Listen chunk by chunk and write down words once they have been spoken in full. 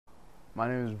My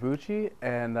name is Buchi,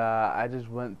 and I just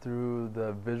went through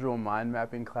the visual mind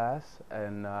mapping class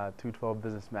and 212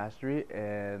 Business Mastery,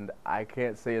 and I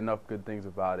can't say enough good things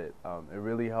about it. It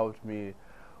really helped me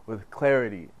with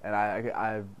clarity, and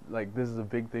I like this is a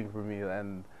big thing for me,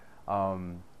 and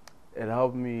um, it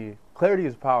helped me. Clarity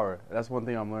is power. That's one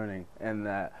thing I'm learning, and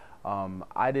that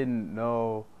I didn't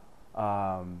know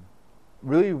um,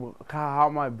 really how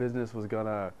my business was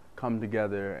gonna come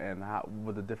together and how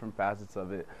with the different facets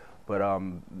of it. But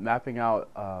mapping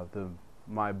out the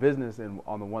my business in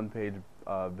on the one page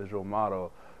visual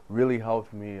model really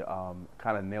helped me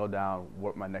kind of nail down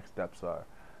what my next steps are.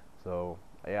 So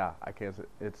yeah, I can't.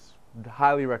 It's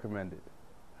highly recommended.